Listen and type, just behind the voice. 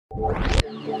Right,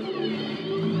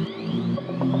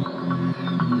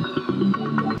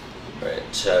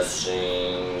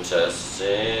 testing,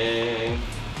 testing.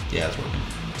 Yeah, it's working.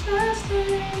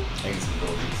 Testing. I can see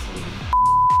both these.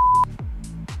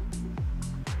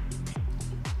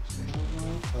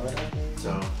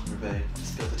 So, we're ready to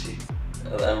spill the tea.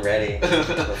 I'm ready.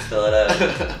 Let's fill it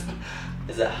up.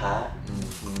 Is it hot?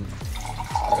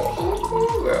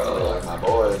 Ooh, girl. Like my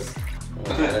boys. Oh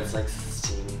my God, it's like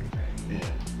steaming. Right? Yeah.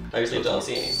 I usually don't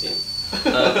see any steam.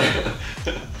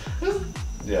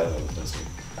 Yeah, no steam.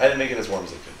 I didn't make it as warm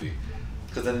as it could be.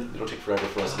 Because then it'll take forever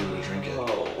for us to be able to drink it.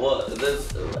 Oh, well,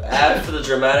 this add for the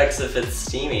dramatics if it's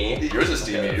steamy. Yours is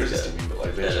steamy, Okay, yours is that's steamy, but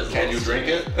like, It is can a you little drink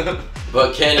it?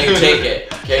 But can you take it?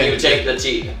 Can you take the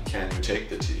tea? Can you take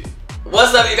the tea?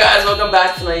 What's up, you guys? Welcome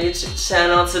back to my YouTube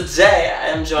channel. Today, I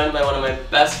am joined by one of my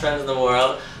best friends in the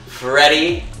world,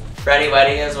 Freddie. Freddie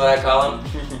Weddy is what I call him.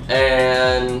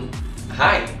 And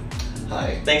hi.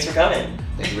 Hi. Thanks for coming.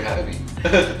 Thank you for having me.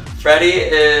 Freddie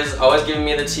is always giving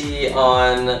me the tea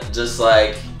on just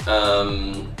like,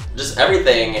 just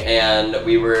everything, and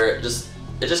it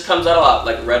just comes out a lot,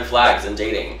 like red flags in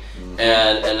dating.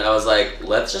 And I was like,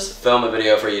 let's just film a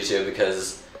video for YouTube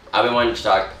because I've been wanting to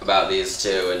talk about these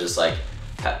too, and just like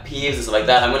pet peeves and stuff like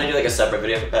that. I'm gonna do like a separate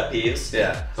video for pet peeves.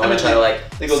 Yeah. So I'm gonna try to like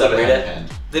they go separate hand in it.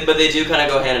 hand. But they do kind of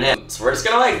go hand in hand. So we're just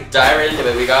gonna like dive right into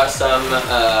it. We got some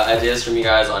ideas from you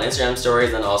guys on Instagram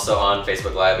stories and also on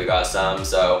Facebook Live. We got some.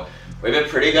 So we have a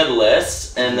pretty good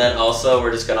list, and then also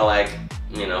we're just gonna like,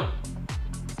 you know,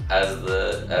 as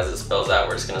it spills out,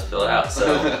 we're just gonna spill it out.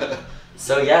 So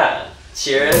so yeah.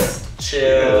 Cheers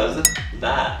to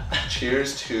that.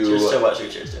 Cheers to. Cheers to what should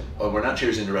we cheers to? Oh, we're not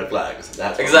cheersing to red flags.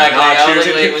 That's Exactly. We're, not I was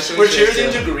cheersing like, to, what should we we're cheers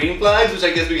cheersing to? to green flags, which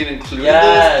I guess we can include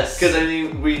Yes. this. Because I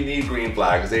mean, we need green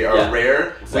flags. They are Yeah.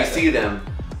 rare. Exactly. We see them,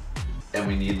 and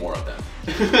we need more of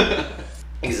them.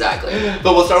 Exactly.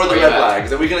 But we'll start with the Bring red it back.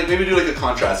 flags, and we can like maybe do like a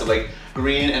contrast of like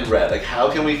green and red. Like, how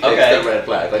can we fix Okay. the red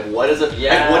flag? Like, what is it?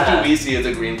 Yeah. Like, what do we see as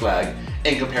a green flag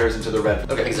in comparison to the red?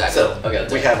 Okay, Exactly. So Okay,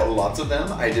 let's we do it. have lots of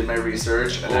them. I did my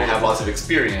research, and I Ooh. have lots of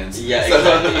experience. Yeah, So-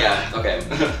 exactly. Yeah.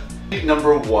 Okay.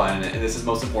 Number one, and this is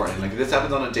most important. Like, this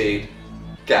happens on a date.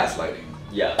 Gaslighting.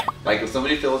 Yeah. Like, if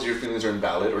somebody feels your feelings are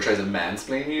invalid or tries to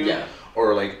mansplain you, Yeah.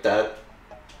 or like that,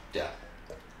 yeah,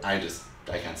 I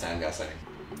can't stand gaslighting.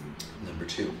 Number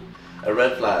two, a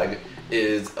red flag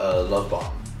is a love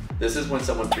bomb. This is when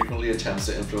someone frequently attempts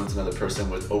to influence another person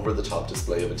with over-the-top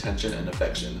display of attention and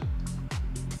affection.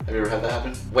 Have you ever had that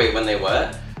happen? Wait, when they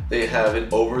what? They have an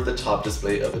over-the-top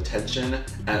display of attention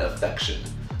and affection.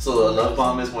 So a love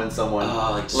bomb is when someone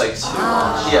Just like too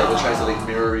much. yeah, that tries to like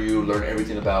mirror you, learn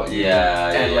everything about you, Yeah,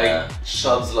 and yeah. like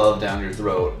shoves love down your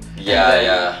throat. Yeah, and then,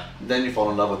 yeah. Then you fall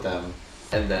in love with them,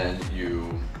 and then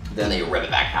Then they rip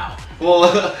it back out.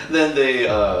 well, then they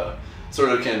sort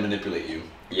of can manipulate you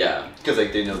Yeah. because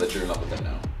like they know that you're in love with them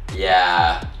now.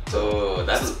 Yeah. Oh,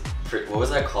 that's what was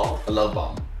that called? A love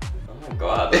bomb. Oh my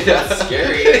god, that's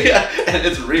scary. Yeah, and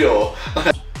it's real.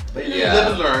 But you Yeah. live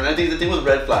and learn. I think the thing with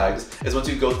red flags is once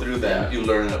you go through them, Yeah. you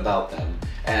learn about them,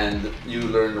 and you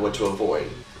learn what to avoid.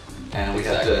 And we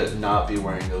have Exactly. to not be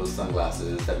wearing those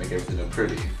sunglasses that make everything look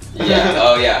pretty. Yeah.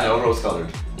 Oh yeah. No rose-colored.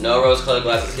 No rose-colored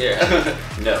glasses here.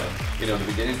 No. You know, in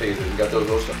the beginning phases, we got those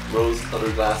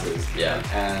rose-colored glasses. Yeah.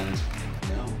 And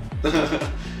no.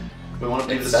 We want to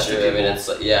be the It's best true. of I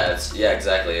people. mean, yeah,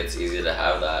 exactly. It's easy to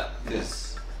have that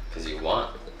Yes. because you want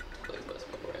like those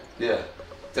people, right? Yeah.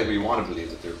 It's like we want to believe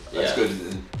that that's Yeah. good.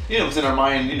 And, you know, because in our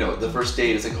mind, you know, the first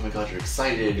date, it's like, oh my god, you're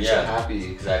excited, you're so Yeah. happy.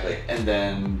 Exactly. And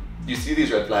then you see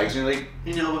these red flags, and you're like,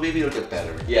 you know, but maybe it'll get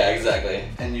better. Yeah, exactly.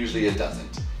 And usually it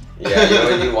doesn't.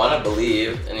 Yeah, you want to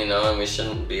believe, and and we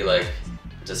shouldn't be like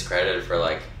discredited for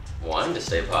like wanting to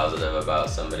stay positive about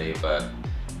somebody, but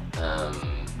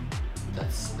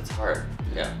it's hard.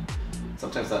 Yeah.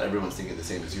 Sometimes not everyone's thinking the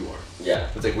same as you are. Yeah.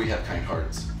 It's like we have kind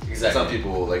hearts. Exactly. Some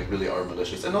people like really are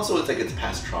malicious, and also it's like it's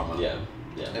past trauma. Yeah.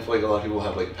 Yeah. I feel like a lot of people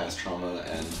have like past trauma,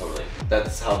 and Totally.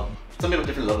 that's how some people have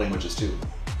different love languages too.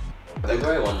 The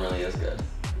blueberry one really is good.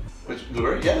 Which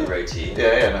blueberry? Yeah. Blueberry tea.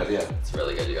 Yeah. It's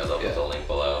really good. You guys will put Yeah. the link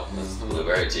below. This Mhm.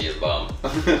 blueberry tea is bomb.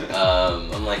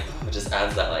 I'm like, oh, it just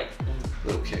adds that like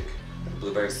Little kick.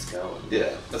 blueberry scone. Yeah.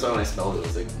 That's why when I smelled it, I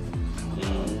was like.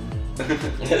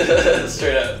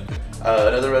 Straight up.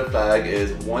 Another red flag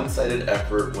is one-sided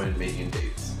effort when making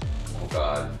dates. Oh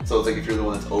god. So it's like if you're the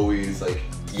one that's always like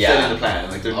Yeah. setting the plan,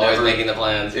 like they're Always never making the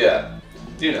plans. Yeah,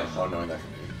 you know how annoying that can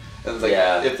be. And it's like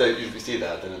Yeah. if you see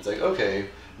that, then it's like okay,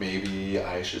 maybe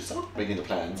I should stop making the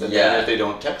plans. And Yeah. then if they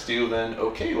don't text you, then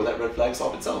okay, well that red flag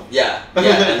solved itself. Yeah. Yeah.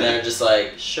 And they're just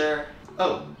like, sure.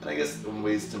 Oh, and I guess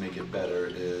ways to make it better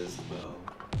is well,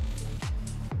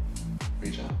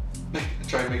 reach out.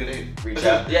 Try and make a date. Reach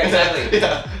out. Yeah, exactly.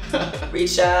 Yeah.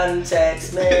 Reach out and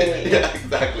text me. Yeah,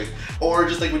 exactly. Or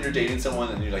just like when you're dating someone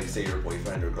and you like say your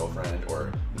boyfriend or girlfriend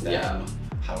or them,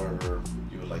 however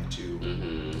you would like to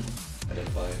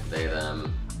identify. They,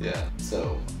 them. Yeah.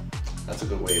 So that's a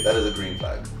good way. That is a green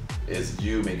flag. Is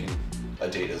you making a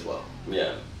date as well.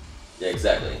 Yeah. Yeah,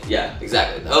 exactly. Yeah,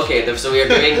 exactly. Okay, so we are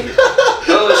doing.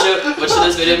 What should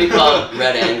this video be called?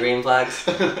 Red and green flags.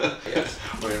 Yes.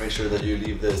 We're gonna make sure that you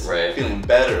leave this Right. feeling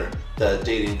better. That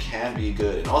dating can be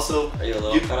good, and also. Are you a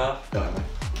little cut off? No, am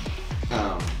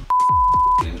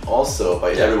I? And also,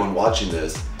 by everyone watching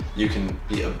this, you can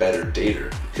be a better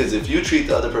dater. Because if you treat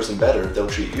the other person better, they'll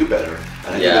treat you better.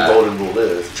 And I think the golden rule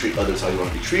is treat others how you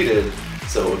want to be treated.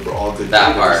 So we're all good.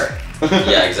 That daters. part.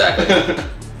 Yeah, exactly.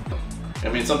 I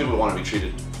mean, some people want to be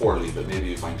treated poorly, but maybe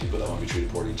you find people that want to be treated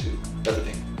poorly too. That's the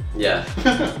thing. Yeah.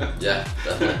 Yeah,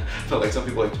 definitely. But like some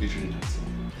people like to be treated nicely.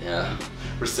 Yeah.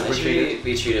 Reciprocated. I should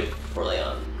be treated poorly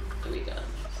on the weekends.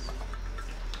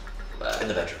 But In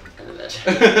the bedroom. in the bedroom.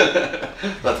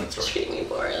 That's the story. Treat me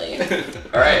poorly.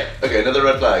 Alright. Okay, another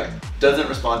red flag. Doesn't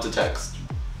respond to text.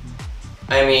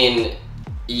 I mean,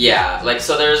 yeah. Like,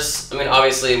 so there's, I mean,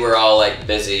 obviously we're all like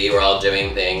busy, we're all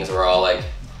doing things, we're all like,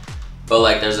 but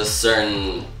like there's a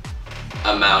certain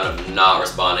amount of not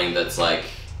responding that's like,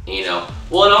 you know,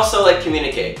 well, and also like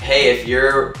communicate. Hey, if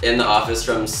you're in the office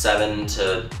from 7 a.m.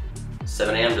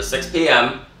 to 6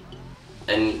 p.m.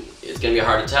 and it's gonna be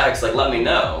hard to text, like let me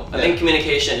know. I think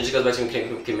communication, it just goes back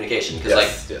to communication.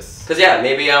 Cause cause yeah,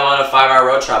 maybe I'm on a 5-hour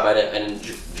road trip and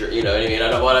you know what I mean, I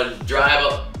don't wanna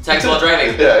text while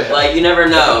driving. Like you never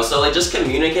know. So like just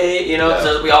communicate, you know,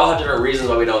 cause we all have different reasons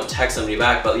why we don't text somebody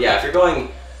back. But yeah, if you're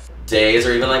going days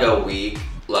or even like a week,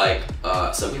 like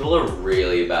some people are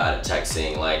really bad at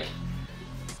texting. Like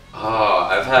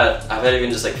I've had even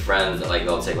just like friends that like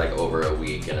they'll take like over a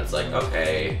week and it's like,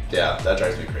 okay. Yeah, that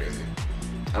drives me crazy.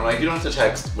 I'm like, you don't have to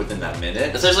text within that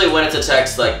minute. Especially when it's a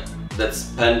text like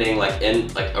that's pending like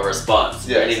in like a response.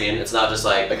 You know what I mean? It's not just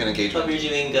like an engagement. Hope you're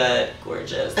doing good,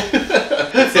 gorgeous.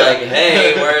 It's like,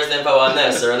 hey, where's the info on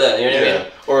this or that? You know what I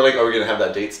mean? Or like, are we gonna have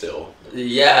that date still?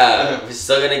 Yeah, we're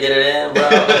still gonna get it in, bro.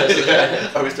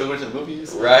 Are we still going to the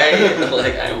movies? Right?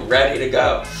 Like, I'm ready to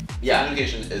go. Yeah.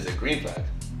 Communication is a green flag.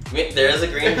 There is a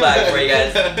green flag for you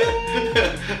guys.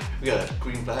 We got a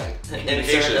green flag.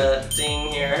 Insert a ding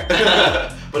here.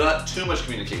 But not too much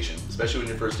communication, especially when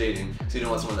you're first dating, so you don't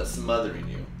want someone that's smothering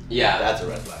you. Yeah. That's a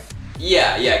red flag.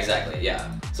 Yeah, exactly,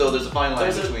 yeah. So there's a fine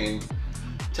line between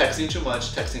texting too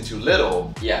much, texting too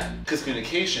little. Yeah. Because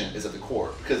communication is at the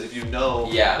core. Because if you know,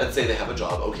 let's say they have a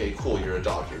job, okay, cool, you're a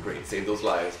doctor, great, save those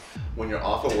lives. When you're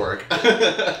off of work,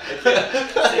 save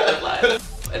those lives.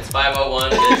 It's 5:01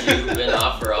 because you've been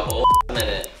off for a whole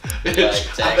minute. Like,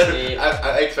 text me.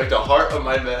 I expect a heart on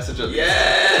my message.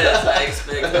 Yes, I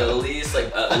expect at least like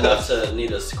enough to need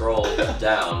to scroll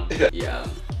down. Yeah.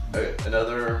 Okay,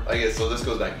 another, I guess, so this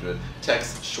goes back to it.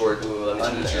 Text short. Ooh, let me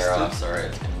turn the air off,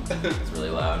 sorry. It's really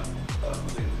loud.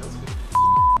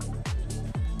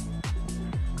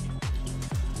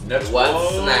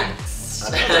 What's next?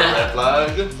 Another red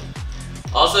flag.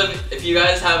 Also, if you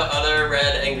guys have other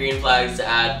red and green flags to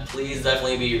add, please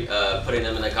definitely be putting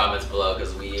them in the comments below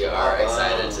because we are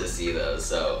excited to see those.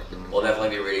 So we'll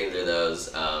definitely be reading through those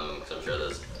because I'm sure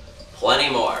there's plenty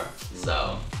more.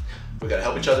 So we gotta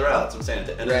help each other out. So I'm saying at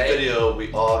the end of the video,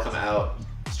 we all come out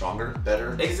stronger,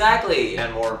 better, exactly,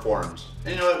 and more informed.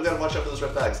 And you know what? We gotta watch out for those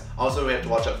red flags. Also, we have to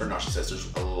watch out for narcissists. There's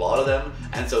a lot of them,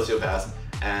 and sociopaths.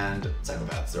 And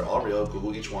psychopaths. They're all real.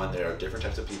 Google each one. There are different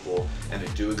types of people, and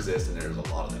they do exist, and there's a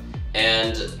lot of them.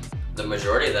 And the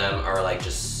majority of them are like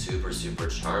just super, super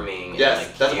charming. Yes, and,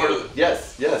 like, that's cute. part of,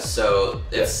 yes. So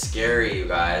it's scary, you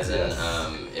guys, and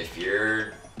if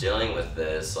you're dealing with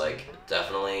this, like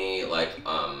definitely like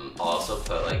I'll also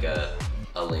put like a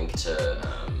link to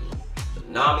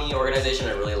NAMI organization.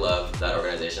 I really love that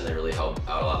organization. They really help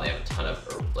out a lot. They have a ton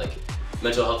of like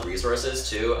mental health resources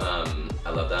too. I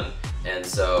love them. And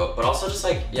so, but also just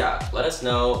like, yeah, let us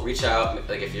know, reach out.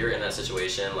 Like if you're in that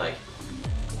situation, like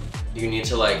you need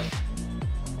to like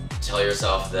tell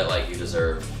yourself that like you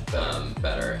deserve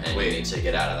better and you need to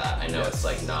get out of that. I know it's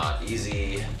like not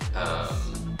easy,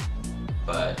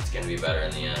 but it's gonna be better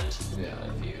in the end. Yeah.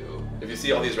 If you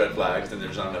see all these red flags and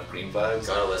there's not enough green flags,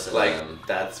 gotta listen like, to them.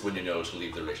 That's when you know to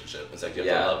leave the relationship. It's like you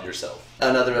have to love yourself.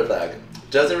 Another red flag,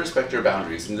 doesn't respect your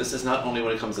boundaries. And this is not only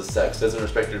when it comes to sex, doesn't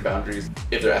respect your boundaries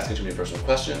if they're asking too many personal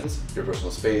questions, your personal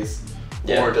space,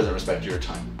 or doesn't respect your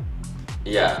time.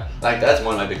 Yeah. Like that's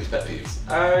one of my biggest pet peeves.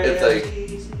 It's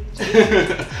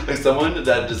like, like someone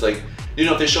that just like, you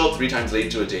know, if they show up 3 times late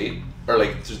to a date, or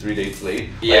like 3 dates late.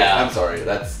 Yeah. Like, I'm sorry,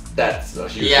 that's a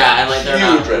huge Yeah, and like they're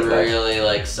not red flag. really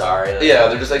like sorry. Like, Yeah,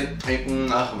 they're just like,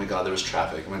 oh my god, there was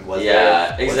traffic. I'm like, was there? yeah,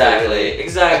 Was there exactly, really?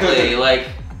 exactly. Like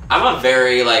I'm a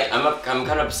very like I'm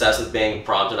kind of obsessed with being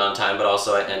prompt and on time, but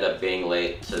also I end up being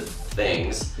late to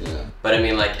things. Yeah. But I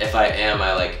mean, like if I am,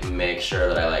 I like make sure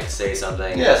that I like say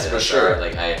something. Yes, at for the start. sure.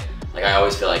 Like I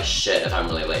always feel like shit if I'm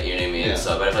really late. You know what I mean? Yeah.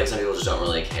 So, but if like some people just don't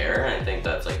really care, and I think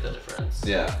that's like the difference.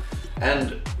 Yeah,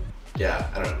 and yeah,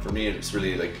 I don't know. For me, it's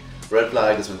really like red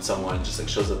flag is when someone just like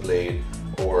shows up late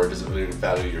or doesn't really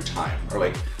value your time, or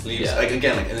like leaves Yeah. like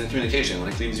again like in communication when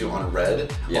it leaves you on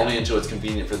red Yeah. only until it's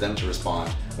convenient for them to respond.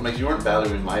 When like you weren't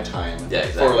valuing my time Yeah,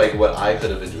 exactly. for like what I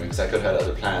could have been doing, because I could have had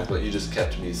other plans, but you just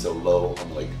kept me so low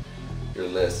on like your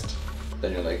list.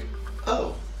 Then you're like,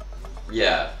 oh,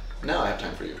 Yeah. now I have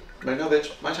time for you. I'm like, no, bitch,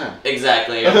 my time.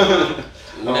 Exactly.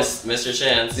 Miss your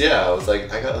chance. Yeah, I was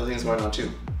like, I got other things going on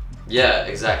too. Yeah,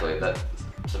 exactly. That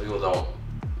some people don't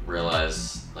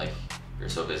realize like you're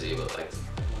so busy, but like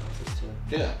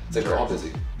Yeah, it's like we're all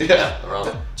busy. yeah, we're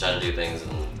all trying to do things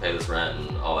and pay this rent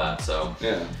and all that. So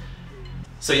Yeah.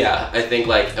 so yeah, I think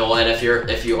like well, and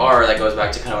if you are that goes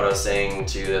back to kind of what I was saying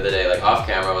to you the other day, like off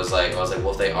camera was like I was like,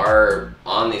 well, if they are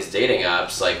on these dating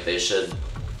apps, like they should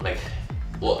like.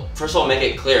 Well, first of all, make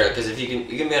it clear, because if you can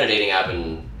be on a dating app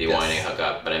and be Yes. whining, hook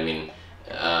up, but I mean,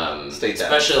 State that.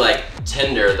 especially like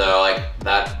Tinder though, like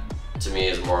that to me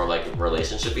is more like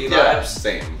relationship-y Yeah, vibes.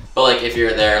 same. But like if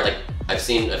you're there, like I've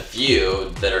seen a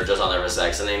few that are just on there for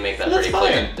sex, and they make that That's pretty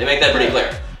clear. fine. They make that pretty Yeah.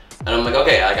 clear, and I'm like,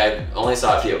 okay, like I only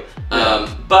saw a few. Yeah.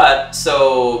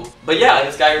 But yeah, like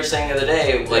this guy you were saying the other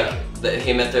day, like Yeah. that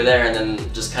he met through there, and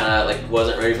then just kind of like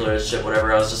wasn't ready for the relationship,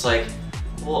 whatever. I was just like,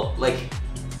 well, like.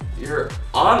 You're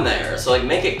on there, so like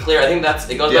make it clear. I think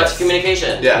it goes back Yes. to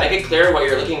communication. Yeah. Make it clear what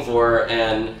you're looking for,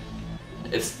 and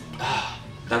it's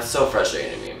that's so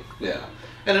frustrating to me. Yeah,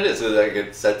 and it is. So like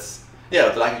it sets, yeah,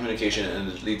 the lack of communication,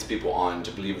 and it leads people on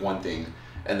to believe one thing,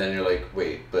 and then you're like,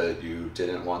 wait, but you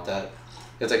didn't want that.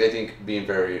 It's like I think being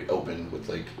very open with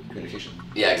like communication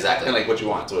Yeah, exactly. and like what you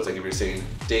want. So it's like if you're saying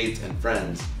dates and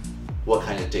friends, what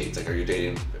kind of dates? Like, are you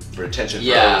dating for attention for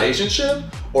Yeah. a relationship,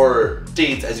 or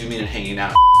dates as you mean in hanging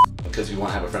out because you want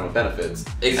to have a friend with benefits?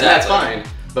 Exactly. And that's fine.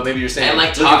 But maybe you're saying And like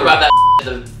looking talk for- about that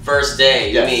the first day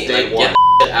you Yes, meet. day Like one. get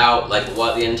that out, like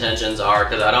what the intentions are,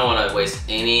 because I don't want to waste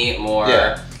any more.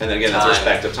 Yeah, and then again, that's time.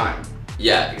 respect of time.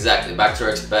 Yeah, exactly. Back to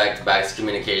respect, back to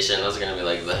communication. Those are gonna be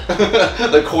like the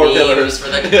The core themes pillars for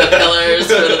the pillars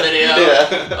for the video.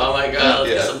 Yeah. Oh my god, let's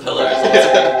Yeah. get some pillars.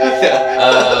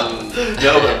 Yeah.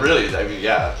 No, but really, I mean,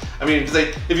 yeah. I mean, 'cause,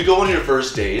 like, if you go on your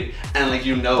first date and like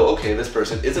you know, okay, this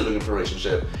person isn't looking for a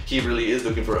relationship. He really is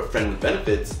looking for a friend with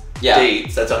benefits. Yeah.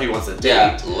 Dates. That's how he wants to date.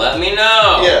 Yeah, let me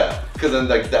know. Yeah. Because then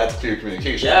like that's clear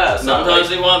communication. Yeah, Not, sometimes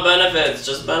like- we want benefits,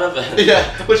 just benefits. Yeah,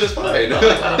 which is fine. Not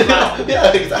like, I don't know.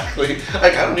 Yeah, exactly.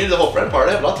 Like I don't need the whole friend part.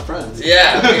 I have lots of friends.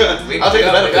 Yeah, we I'll take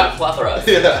the got, we benefit. got plethora.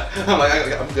 Yeah, I'm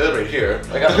like I'm good right here.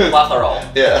 I got the plethora.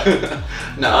 Yeah.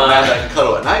 No, a man that I can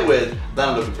cuddle at night with, then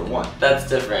I'm looking for one. That's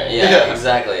different. Yeah, Yeah.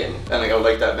 exactly. And like I would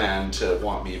like that man to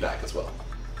want me back as well.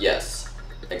 Yes,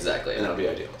 exactly. And that would be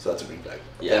ideal. So that's a green flag.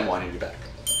 Yeah. Them wanting me back.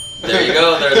 There you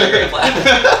go. There's a green flag.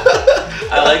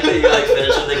 I like that you like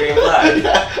finish with the green flag.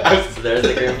 Yeah, So there's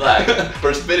the green flag.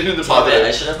 We're spitting in the Damn it,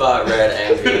 I positive. should have bought red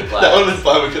and green That would flag. have been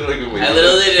fun. We could have like been waiting. I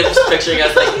literally was picturing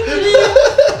us like,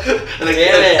 and, like,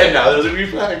 Damn it. and now there's a green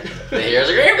flag. here's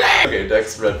a green flag. Okay,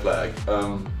 next red flag.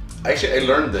 Actually, I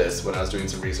learned this when I was doing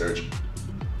some research.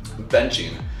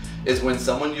 Benching is when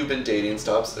someone you've been dating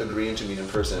stops agreeing to meet in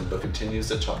person but continues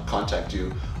to contact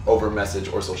you over message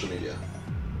or social media.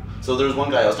 So there was one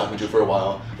guy I was talking to for a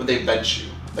while, but they bench you.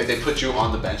 Like they put you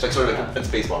on the bench, like sort of like it's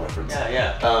a baseball reference. Yeah,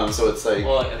 yeah. So it's like,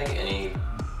 Well, I think any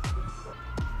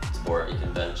sport you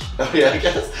can bench. oh yeah, I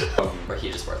guess. We're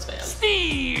huge sports fans.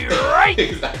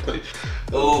 Exactly.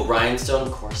 Ooh, rhinestone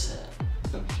corset.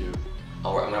 So cute.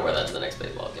 I'm gonna wear that to the next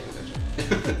baseball game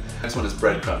picture. Next one is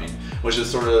breadcrumbing, which is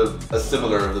sort of a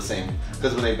similar of the same.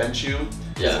 Because when they bench you,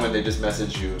 Yeah. is when they just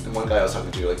message you. And one guy I was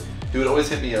talking to, like, he would always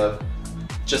hit me up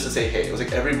just to say hey. It was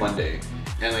like every Monday,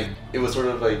 and like it was sort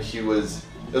of like it was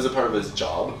a part of his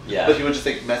job. Yeah. But he would just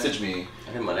like message me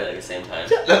Every Monday at the same time.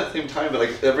 at the same time, but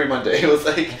like every Monday. It was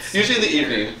like usually in the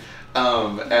evening,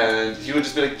 and he would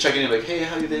just be like checking in, like, hey,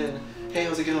 how you been? Hey,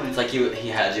 how's it going? It's like he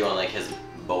had you on like his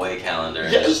boy calendar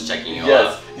and Yes. just checking you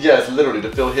Yes, off. yes, literally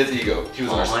to fill his ego. He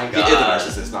was Oh a narcissist. my He is a God.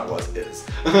 narcissist, not was, is.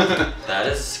 That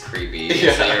is creepy.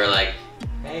 Yeah. So you were like,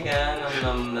 hey again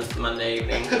on this Monday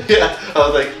evening. Yeah, I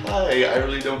was like, hi, I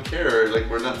really don't care. Like,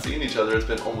 we're not seeing each other. It's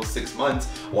been almost 6 months.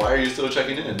 Why are you still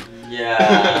checking in?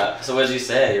 Yeah. So what did you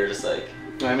say? You were just like,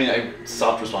 I mean, I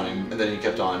stopped responding, and then he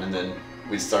kept on, and then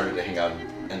we started to hang out,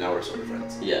 and now we're sort of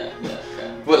friends. Yeah,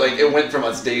 okay. But like, it went from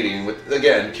us dating with,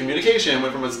 again, communication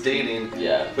went from us dating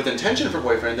with intention for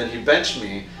boyfriend, then he benched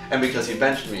me, and because he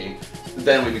benched me,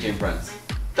 then we became friends.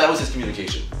 That was his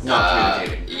communication, not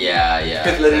communicating. Yeah.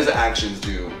 Because then his actions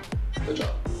do the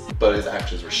job, but his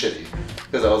actions were shitty.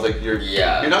 Because I was like, you're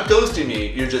not ghosting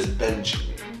me, you're just benching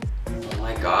me. Oh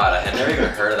my god, I had never even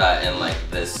heard of that in like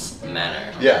this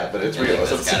manner. Yeah, but it's real.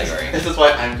 This category. This is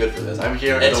why I'm good for this. I'm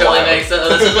here. It totally makes sense.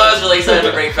 This is why I was really excited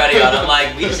to bring Freddie on. I'm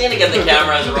like, we just need to get the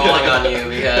cameras rolling on you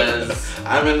because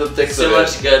I'm in the thick of it. So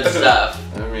much good stuff.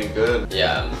 I mean, good.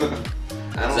 Yeah.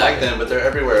 I don't like them, but they're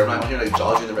everywhere. I'm out here like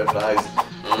dodging the red flags,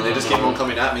 and they just keep on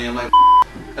coming at me. I'm like,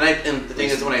 and the thing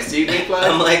is, when I see green flags,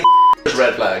 I'm like, there's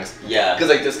red flags. Yeah. Because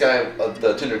like this guy,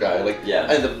 the Tinder guy, like,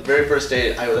 and the very first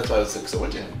date, that's why I was like, so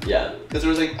into him. Yeah. Because there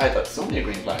was like, I thought so many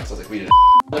green flags. I was like, we didn't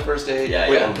on the first date.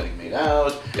 We hadn't like made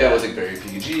out. It was like very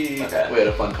PG. Okay. We had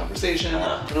a fun conversation, and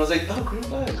I was like, oh, green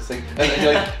flags. Like,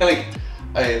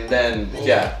 and then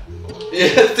yeah,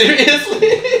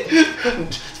 seriously.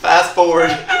 Fast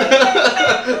forward, and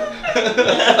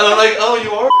I'm like, oh,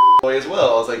 you are boy as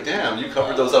well. I was like, damn, you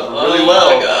covered those up really well.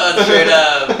 Oh my god, straight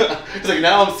up. It's like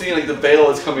now I'm seeing like the veil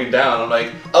is coming down. I'm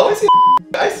like, oh,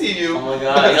 I see you. Oh my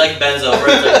god, he like bends over,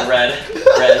 it's like red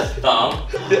thumb.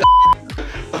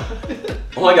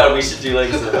 Oh my god, we should do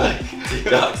like some like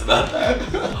TikToks about that.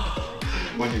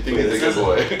 When you think he's a good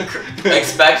boy.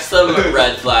 Expect some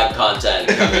red flag content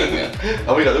coming.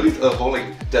 Oh my god, there'll be a whole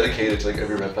like dedicated to like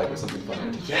every red flag with something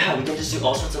funny. Yeah, we can just do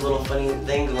all sorts of little funny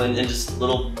things and just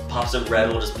little pops of red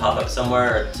will just pop up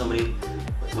somewhere, or somebody,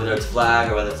 whether it's flag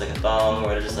or whether it's like a thumb or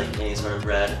whether it's like any sort of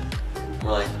red. And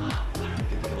we're like, oh, I don't know, we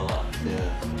can think of a lot.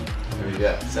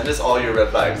 Yeah. Send us all your red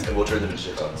flags and we'll turn them into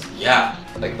TikToks. Yeah.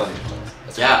 Like funny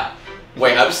TikToks. Yeah.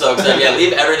 Wait, I'm so excited. Yeah,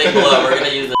 leave everything below. We're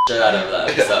gonna use the shit out of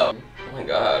that. So. Oh my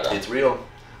god. It's real.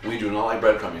 We do not like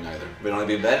breadcrumbing either. We don't want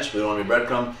to be benched. We don't want to be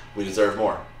breadcrumb. We deserve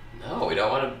more. No, we don't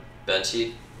want a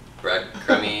benchy,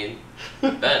 breadcrumby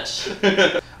bench.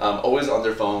 Always on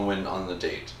their phone when on the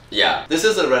date. Yeah. This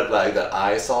is a red flag that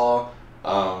I saw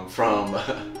from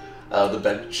the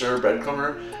bencher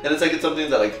breadcrumber, and it's like it's something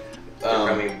that like.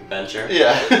 Crummy bencher.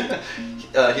 Yeah.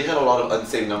 He had a lot of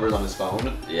unsaved numbers on his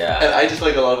phone. Yeah. And I just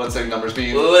like a lot of unsaved numbers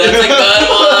being. Ooh, that's a good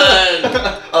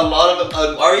one! A lot of.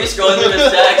 Why are you scrolling through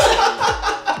his text?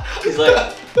 He's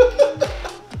like.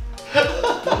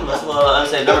 That's a lot of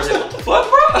unsaved numbers. Like, what the fuck,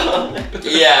 bro?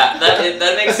 Yeah,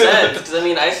 that makes sense. Because I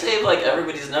mean, I save like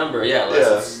everybody's number. Yeah.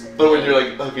 But when you're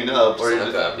like hooking up, or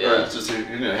just or it's just you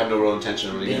have no real intention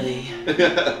of really. Billy.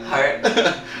 Heart.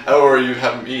 Or you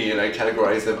have me and I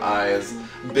categorize them as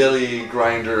Billy,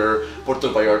 Grinder, Puerto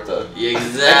Vallarta.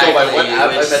 Exactly. By what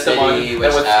app I met them on.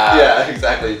 Which app. Yeah,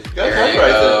 exactly. You gotta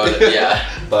categorize it. Yeah.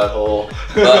 Butthole.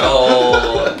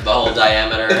 Butthole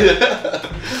diameter.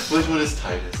 Which one is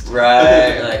tightest?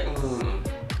 Right. You're like,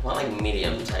 I want like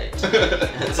medium tight. I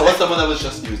want someone that was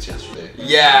just used yesterday.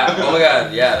 Yeah. Oh my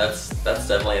god. Yeah, that's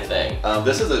definitely a thing.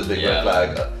 This is a big red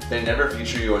flag. They never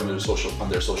feature you on their social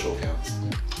accounts.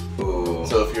 Ooh.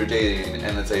 So if you're dating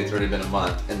and let's say it's already been a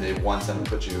month and they want someone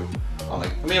to put you on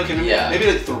like, I mean, okay, maybe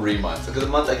like 3 months. Because a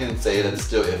month I can say that's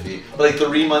still iffy. But like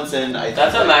 3 months in, I think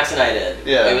that's what Max and I did.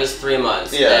 Yeah. It was 3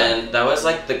 months. Yeah. And that was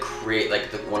like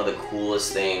one of the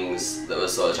coolest things that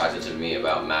was so attractive to me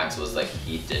about Max was like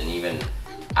he didn't even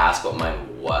ask what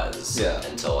mine was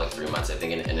until like 3 months, I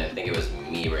think, and I think it was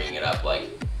me bringing it up like,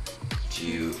 do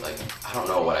you like, I don't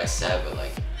know what I said, but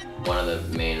like one of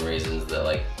the main reasons that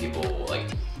like people like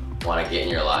want to get in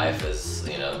your life is,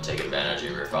 you know, take advantage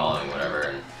of your following, whatever,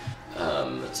 and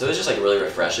so it was just like really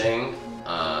refreshing,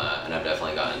 and I've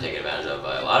definitely gotten taken advantage of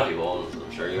by a lot of people,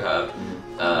 I'm sure you have,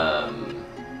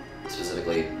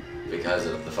 specifically because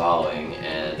of the following,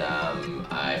 and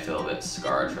I feel a bit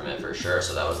scarred from it for sure,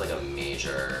 so that was like a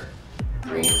major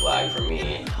green flag for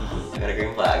me. I got a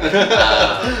green flag.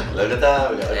 Look at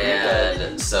that, we got a green flag.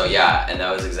 And so yeah, and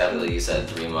that was exactly what you said,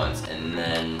 3 months, and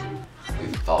then we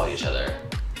followed each other,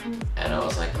 and I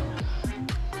was like, oh my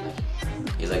god.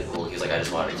 He's like, I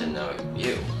just wanted to know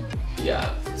you.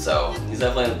 Yeah, so he's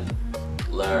definitely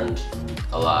learned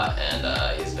a lot, and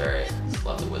he's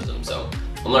lots of wisdom, so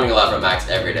I'm learning a lot from Max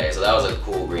every day, so that was a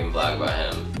cool green flag by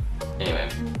him. Anyway.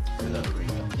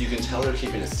 You can tell they're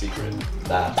keeping a secret.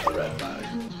 That's a red flag.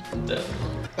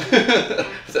 Definitely.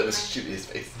 That was shooting his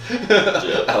face.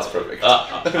 That was perfect.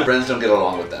 Friends don't get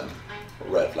along with them.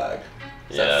 Red flag.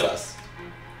 That's sus.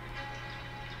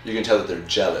 You can tell that they're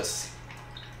jealous.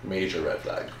 Major red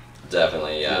flag.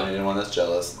 Definitely, yeah. You don't need anyone that's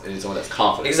jealous. You need someone that's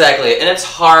confident. Exactly, and it's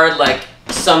hard, like,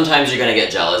 sometimes you're gonna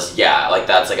get jealous. Yeah, like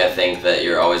that's like I think that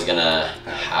you're always gonna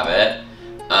have it.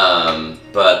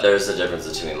 But there's a difference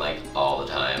between like all the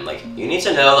time. Like you need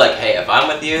to know like, hey, if I'm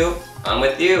with you, I'm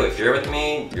with you. If you're with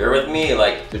me, you're with me.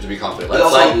 Like You have to be confident. let's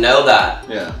Also, like know that.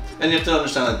 yeah, and you have to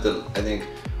understand that I think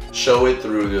show it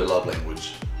through your love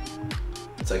language.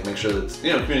 It's like make sure that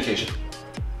communication.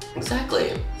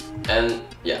 Exactly. And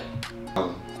yeah.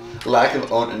 Lack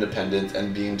of own independence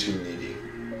and being too needy.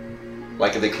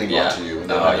 Like if they cling Yeah. on to you and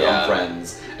they don't have their own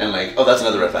friends. And like, oh, that's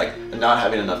another red flag. Not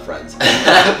having enough friends. No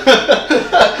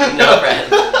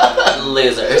friends.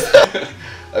 Losers.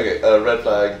 Okay, red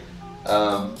flag.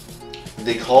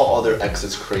 They call all their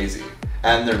exes crazy.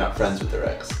 And they're not friends with their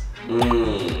ex.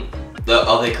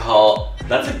 They call.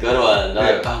 That's a good one.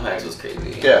 They're like, Yeah. oh, my ex was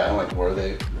crazy. Yeah, I'm like, were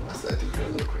they? I think they're a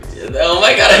little crazy. Oh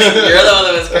my god, I think you're the one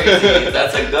that was crazy.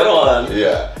 That's a good one.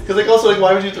 Yeah. Because like also like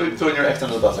why would you throw your ex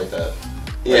under the bus like that? Like,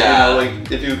 Yeah.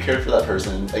 like if you cared for that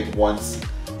person, like once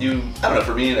I don't know,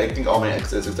 for me, I think all my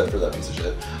exes except for that piece of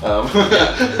shit.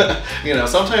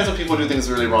 Sometimes when people do things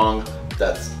really wrong,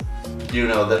 that's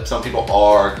that some people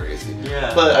are crazy.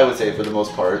 Yeah. But I would say for the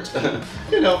most part,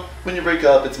 when you break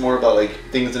up, it's more about like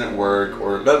things didn't work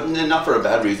or not for a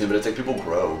bad reason, but it's like people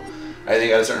grow. I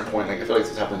think at a certain point, like I feel like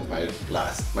this happened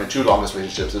with my two longest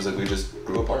relationships is like we just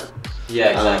grew apart. Yeah,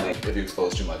 exactly. If you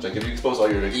expose too much, like if you expose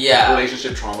all your Yeah.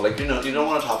 relationship trauma, like you don't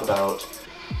want to talk about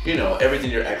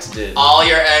everything your ex did. All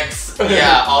your ex,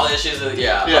 yeah, all the issues with,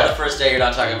 Yeah. On the first day, you're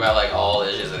not talking about like all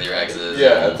the issues with your exes.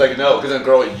 Yeah, it's like no, because then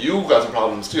girl, you got some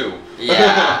problems too.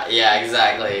 Yeah,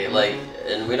 exactly. Like,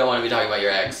 and we don't want to be talking about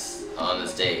your ex on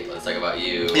this date. Let's talk about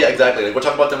you. Yeah, exactly. Like we'll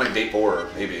talk about them like date 4,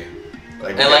 maybe.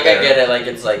 Like, And like I get it, like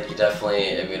it's like you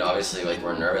definitely. I mean, obviously, like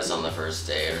we're nervous on the first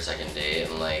date or second date,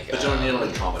 and like. But don't need to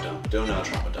like trauma dump. Do not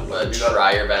trauma dump. But You gotta-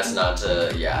 try your best not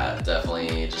to. Yeah,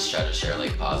 definitely just try to share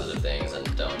like positive things and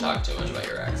don't talk too much about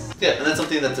your ex. Yeah, and that's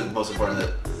something that's the most important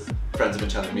that friends have been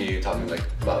telling me, talking like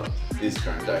about this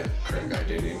current guy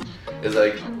dating, is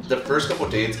like the first couple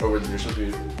of dates are when you're supposed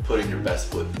to be putting your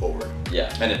best foot forward.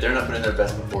 Yeah. And if they're not putting their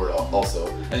best foot forward also,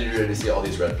 and you're ready to see all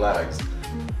these red flags,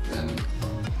 then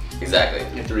Exactly.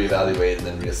 you have to reevaluate and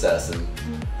then reassess, and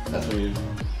that's when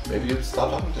you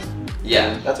stop talking to them.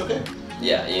 Yeah. And that's okay.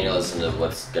 Yeah, you need to listen to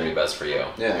what's gonna be best for you.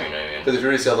 Yeah. You know what I mean? Because if you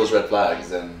already see all those red flags,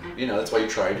 then that's why you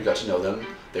tried. You got to know them.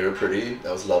 They were pretty.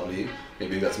 That was lovely.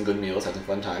 Maybe you got some good meals, had some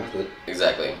fun times, but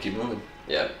Exactly. keep moving.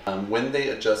 Yeah. When they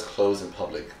adjust clothes in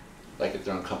public, like if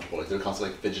they're uncomfortable, like they're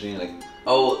constantly like fidgeting, like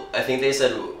Oh, I think they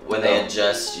said when they Oh.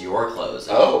 adjust your clothes.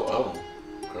 oh,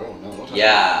 girl, no, don't touch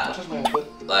Yeah. don't touch my foot.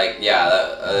 Like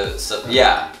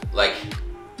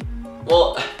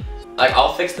well, like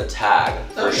I'll fix the tag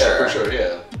for Oh, sure. yeah, for sure,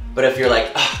 yeah, But if you're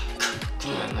like, "Ah,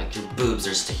 come on, like your boobs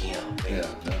are sticking out. yeah,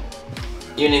 no.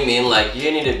 You know what I mean? Like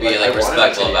you need to be Like, like I wanted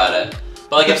respectful to- about it.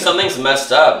 But like if something's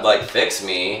messed up, like fix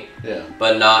me. Yeah,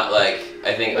 But not like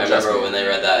I think I Adjust remember me. when they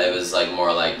read that it was like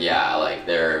more like like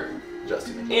they're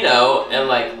Justin. and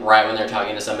like right when they're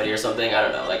talking to somebody or something, I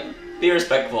don't know, like be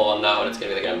respectful and not when it's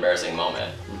gonna be like an embarrassing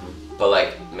moment. Mm-hmm. But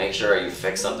like make sure you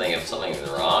fix something if something is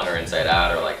wrong or inside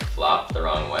out or like flopped the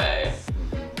wrong way.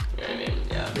 You know what I mean?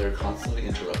 Yeah. They're constantly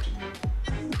interrupting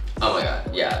you. Oh my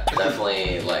god, yeah,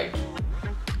 definitely like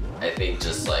I think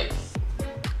just like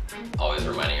always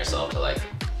reminding yourself to like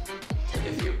take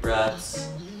a few breaths,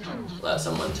 let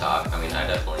someone talk. I mean I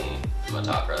definitely am a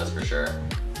talker, that's for sure.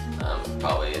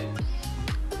 Probably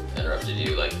interrupted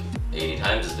you like 80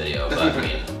 times this video, but I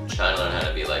mean I'm trying to learn how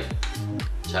to be like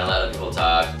trying to let other people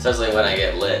talk. Especially when I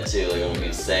get lit too, like when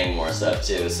we're saying more stuff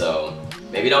too, so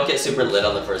maybe don't get super lit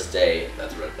on the first date.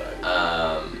 That's a red flag.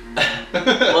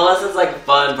 Well, unless it's like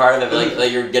fun part of it,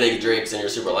 like you're getting drinks and you're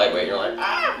super lightweight, and you're like,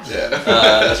 ah! Yeah.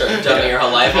 That's right, dumping your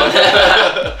whole life on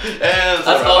it. And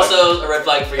That's also a red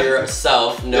flag for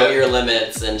yourself. Know Yeah. your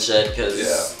limits and shit, because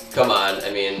Yeah. come on,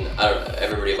 I mean, I don't know,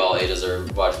 everybody of all ages are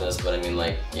watching this, but I mean,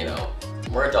 like,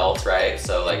 we're adults, right?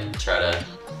 So, like, try to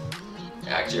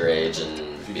act your age and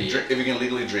If you can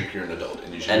legally drink, you're an adult,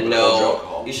 and you should and be able to know,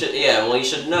 alcohol. you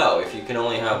should know if you can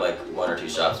only have like 1 or 2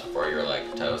 shots before you're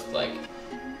like toast, like,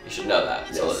 you should know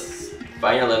that. So Yes.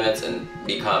 find your limits and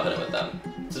be confident with them.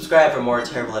 Subscribe for more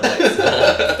terrible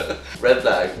advice. Red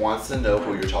flag wants to know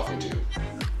who you're talking to.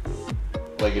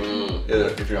 Like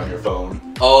if you're on your phone.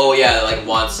 Oh yeah, like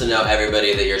wants to know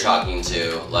everybody that you're talking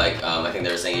to. Like I think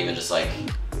they were saying even just like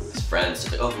his friends.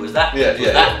 Like, oh, who is that? Yeah, Who's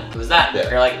yeah, that? Who's that? Yeah.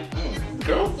 You're like,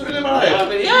 Girl, look at my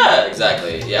life. yeah,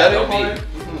 exactly. Yeah, That don't ain't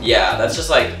be. mine. Yeah, that's just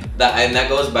like that, and that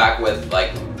goes back with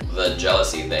like the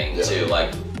jealousy thing Yeah. too.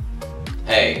 Like,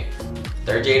 hey,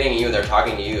 they're dating you, they're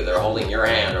talking to you, they're holding your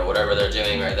hand or whatever they're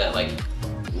doing right then. Like,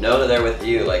 know that they're with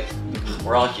you. Like,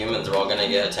 we're all humans. We're all gonna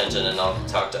get attention, and I'll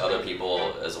talk to other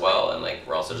people as well. And like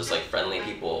we're also just like friendly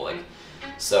people. Like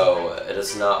so it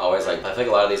is not always like I think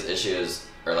a lot of these issues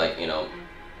are like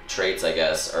traits I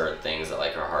guess or things that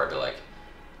like are hard to like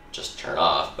just turn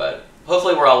off. But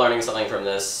hopefully we're all learning something from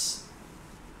this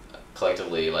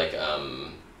collectively. Like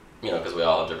because we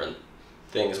all have different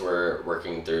things we're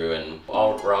working through, and we're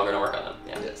all gonna work on them.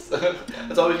 Yeah. Yes.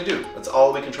 That's all we can do. That's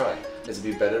all we can try. Is to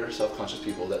be better, self-conscious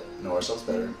people that know ourselves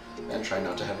better and try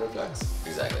not to have red flags.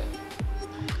 Exactly.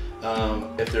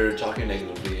 If they're talking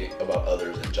negatively about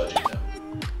others and judging them.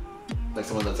 Like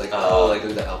someone that's like, oh, like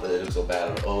look at that outfit, they look so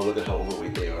bad, or oh, look at how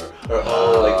overweight they are, or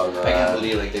oh, like I can't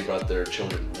believe like they brought their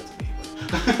children. That's me.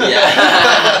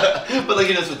 Yeah. But like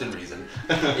it's within reason.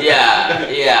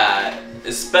 Yeah.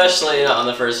 Especially on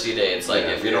the first few dates, like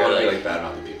if you don't want to like bad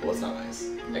mouthing people, it's not nice.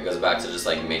 It goes back to just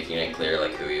like making it clear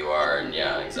like who you are, and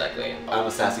yeah, exactly. I'm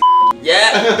a sassy.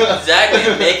 Yeah,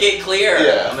 exactly. Make it clear.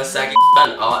 Yeah. I'm a sacky.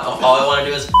 All I want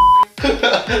to do is.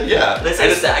 Yeah. Did I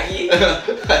say sacky?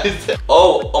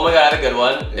 Oh my god, I have a good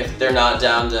one. If they're not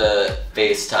down to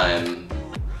FaceTime,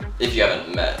 if you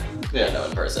haven't met,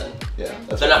 in person. Yeah.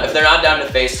 If they're not down to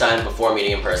FaceTime before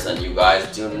meeting in person, you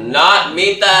guys do not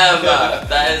meet them.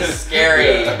 That is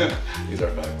scary. Yeah. These are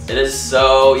facts. It is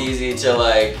so easy to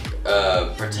like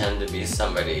pretend to be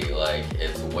somebody. Like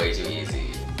it's way too easy.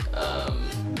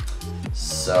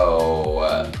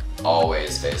 So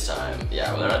always FaceTime.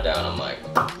 Yeah, when they're not down, I'm like.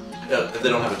 Yeah, if they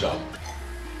don't have a job.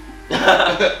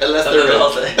 Unless they're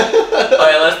rich.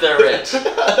 Unless they're rich.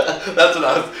 That's what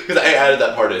I was, because I added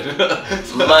that part in.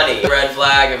 Money. Red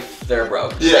flag if they're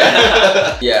broke.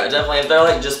 Yeah. Yeah, definitely. If they're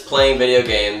like just playing video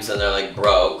games and they're like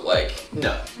broke, like.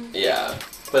 No. Yeah.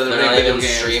 But they're not even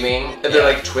streaming. If they're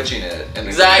like twitching it. And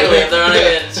exactly, if they're not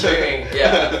even streaming.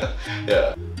 Yeah.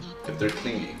 Yeah. If they're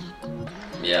clingy.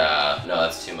 Yeah, no,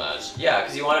 that's too much. Yeah,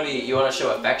 because you want to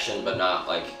show affection, but not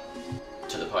like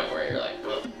to the point where you're like,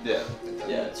 ugh. Yeah.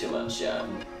 Yeah, too much. Yeah.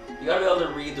 You gotta be able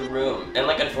to read the room, and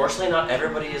like unfortunately, not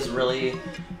everybody is really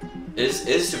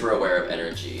is super aware of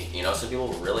energy. Some people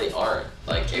really aren't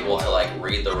like able to like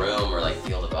read the room or like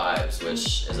feel the vibes,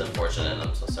 which is unfortunate. And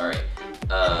I'm so sorry.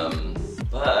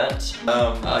 But I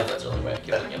like that's the only way I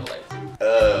keep looking at life.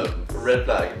 Red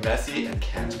flag: messy and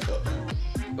can't cook.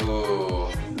 Ooh.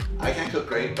 I can't cook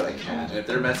great, but I can. And if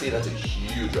they're messy, that's a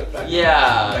huge red flag.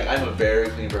 Yeah. Like I'm a very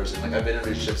clean person. Like I've been in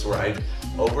relationships where I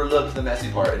overlooked the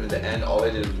messy part, and in the end, all I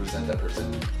did was resent that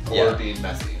person for being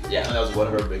messy. Yeah. And that was one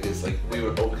of our biggest. Like we were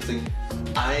because like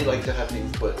I like to have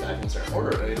things put back in a certain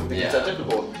order, and I don't think it's that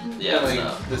difficult. Yeah. And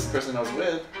like this person I was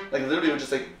with, like literally would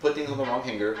just like put things on the wrong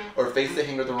hanger, or face the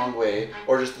hanger the wrong way,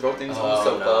 or just throw things on the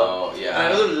sofa. No. Yeah. And I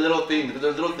know there's little things, but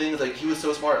there's little things like he was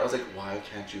so smart. I was like, why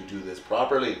can't you do this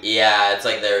properly? Yeah, it's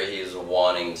like he's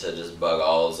wanting to just bug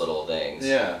all those little things.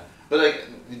 Yeah, but like,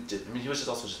 he was just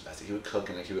also just messy. He would cook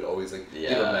and like he would always like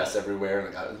leave a mess everywhere.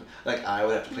 And I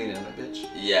would have to clean it, like bitch.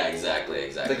 Yeah,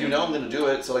 exactly. Like I'm gonna do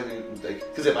it, so like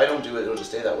because if I don't do it, it'll just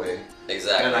stay that way.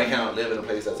 Exactly. And I cannot live in a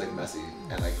place that's like messy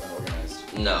and like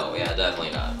unorganized. No, yeah,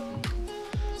 definitely not.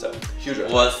 So huge.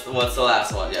 What's the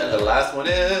last one? Yeah. The last one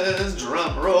is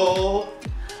drum roll.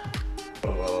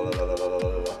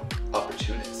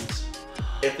 Opportunist.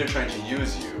 If they're trying to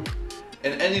use you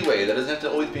in any way, that doesn't have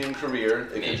to always be in career.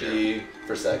 It could be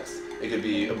for sex. It could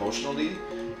be emotionally.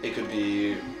 It could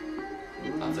be.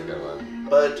 That's a good one.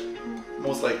 But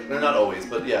most likely, they're not always.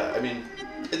 But yeah, I mean,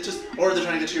 it's just, or they're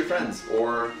trying to get to your friends,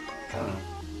 or I don't know.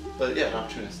 But yeah, an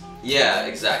opportunist. Yeah,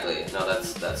 exactly. No,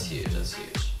 that's huge. That's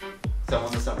huge.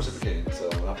 Someone that's not reciprocating. So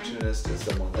an opportunist is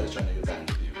someone that is trying to take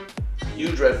advantage of you.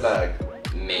 Huge red flag.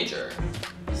 Major.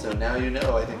 So now you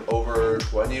know, I think over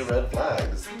 20 red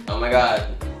flags. Oh my god.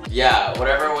 Yeah,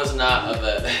 whatever was not of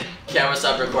the camera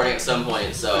stopped recording at some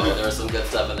point, so there was some good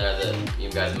stuff in there that you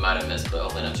guys might have missed, but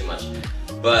hopefully not too much.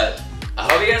 But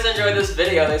I hope you guys enjoyed this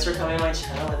video. Thanks for coming to my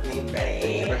channel with me, Freddie.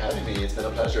 Thank you for having me. It's been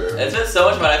a pleasure. It's been so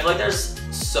much fun. I feel like there's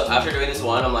after doing this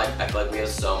one, I feel like we have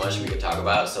so much we could talk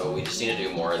about, so we just need to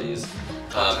do more of these.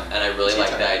 And I really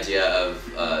like the idea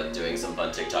of doing some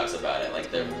fun TikToks about it.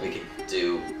 Like we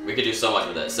could do so much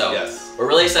with it. So we're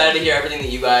really excited to hear everything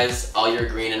that you guys, all your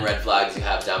green and red flags you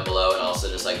have down below, and also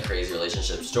just like crazy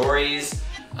relationship stories.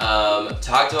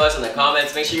 Talk to us in the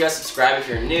comments. Make sure you guys subscribe if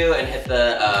you're new, and hit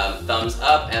the thumbs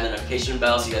up and the notification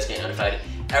bell so you guys get notified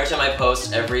every time I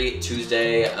post every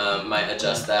Tuesday. Might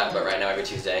adjust that, but right now every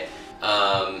Tuesday.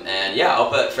 And yeah, I'll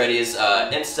put Freddie's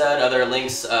Insta and other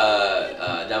links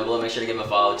down below. Make sure to give him a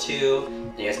follow too.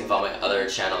 And you guys can follow my other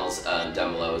channels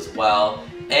down below as well.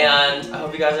 And I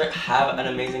hope you guys have an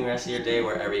amazing rest of your day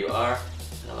wherever you are.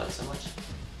 And I love you so much.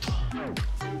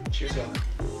 Cheers, y'all.